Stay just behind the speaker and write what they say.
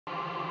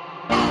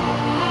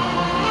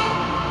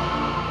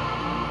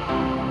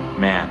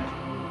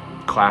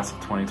class of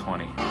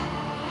 2020.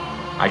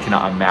 I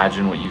cannot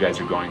imagine what you guys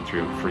are going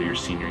through for your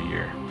senior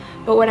year.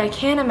 But what I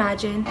can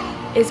imagine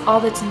is all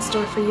that's in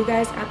store for you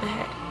guys up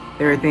ahead.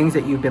 There are things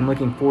that you've been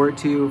looking forward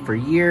to for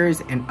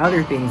years and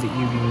other things that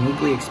you've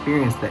uniquely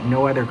experienced that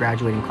no other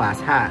graduating class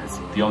has.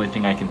 The only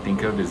thing I can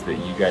think of is that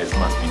you guys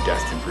must be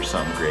destined for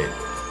something great,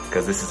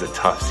 because this is a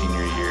tough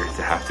senior year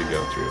to have to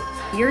go through.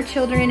 Your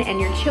children and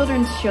your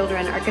children's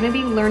children are going to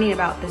be learning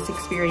about this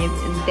experience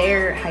in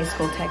their high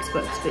school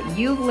textbooks, but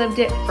you've lived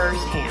it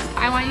firsthand.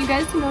 I want you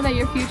guys to know that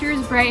your future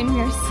is bright and we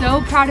are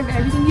so proud of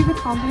everything you've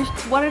accomplished.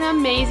 What an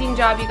amazing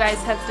job you guys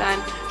have done.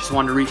 Just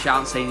wanted to reach out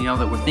and say,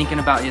 that we're thinking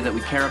about you, that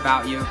we care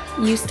about you.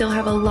 You still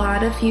have a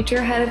lot of future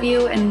ahead of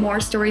you and more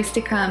stories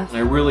to come. I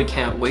really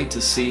can't wait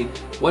to see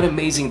what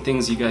amazing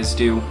things you guys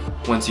do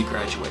once you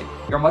graduate.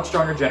 You're a much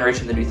stronger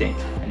generation than you think.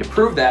 And to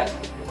prove that,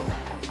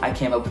 I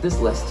came up with this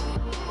list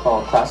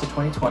called Class of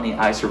 2020,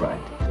 I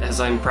Survived. As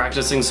I'm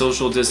practicing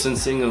social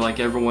distancing like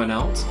everyone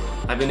else,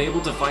 I've been able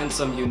to find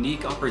some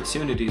unique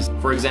opportunities.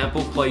 For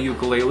example, play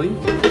ukulele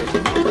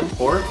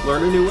or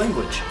learn a new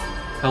language.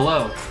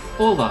 Hello,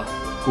 hola,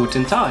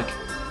 guten Tag,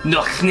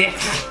 noch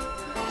nicht.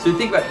 So you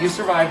think about it, you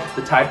survived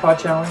the Tide Pod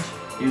Challenge,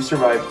 you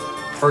survived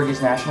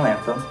Fergie's National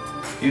Anthem,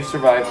 you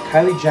survived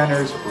Kylie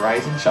Jenner's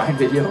Rise and Shine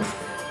video,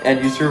 and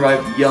you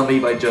survived Yummy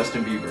by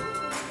Justin Bieber.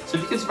 So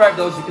if you can survive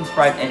those, you can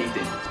survive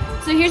anything.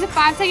 So here's a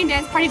 5-second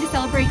dance party to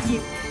celebrate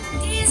you.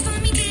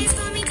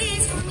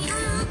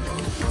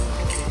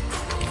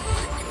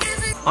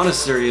 On a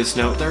serious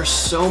note, there are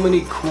so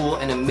many cool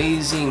and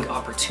amazing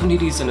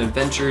opportunities and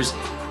adventures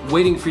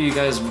waiting for you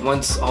guys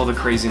once all the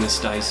craziness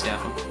dies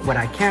down. What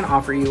I can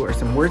offer you are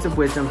some words of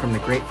wisdom from the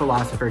great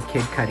philosopher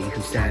Kid Cudi,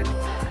 who said,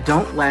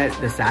 "Don't let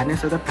the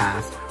sadness of the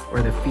past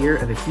or the fear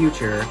of the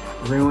future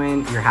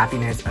ruin your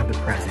happiness of the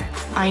present."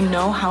 I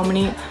know how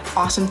many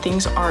awesome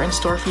things are in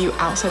store for you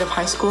outside of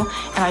high school,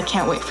 and I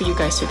can't wait for you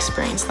guys to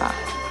experience that.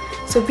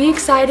 So be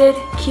excited,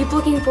 keep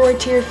looking forward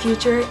to your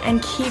future,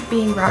 and keep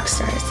being rock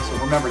stars. So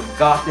remember, you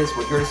got this,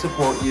 we're here to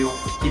support you.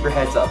 Keep your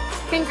heads up.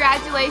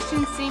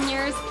 Congratulations,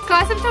 seniors.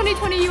 Class of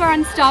 2020, you are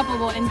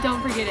unstoppable, and don't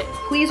forget it.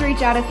 Please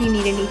reach out if you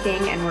need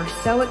anything, and we're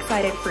so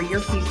excited for your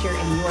future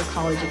and your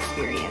college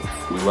experience.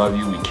 We love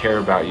you, we care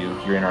about you,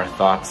 you're in our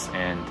thoughts,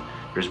 and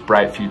there's a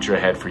bright future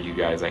ahead for you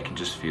guys. I can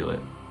just feel it.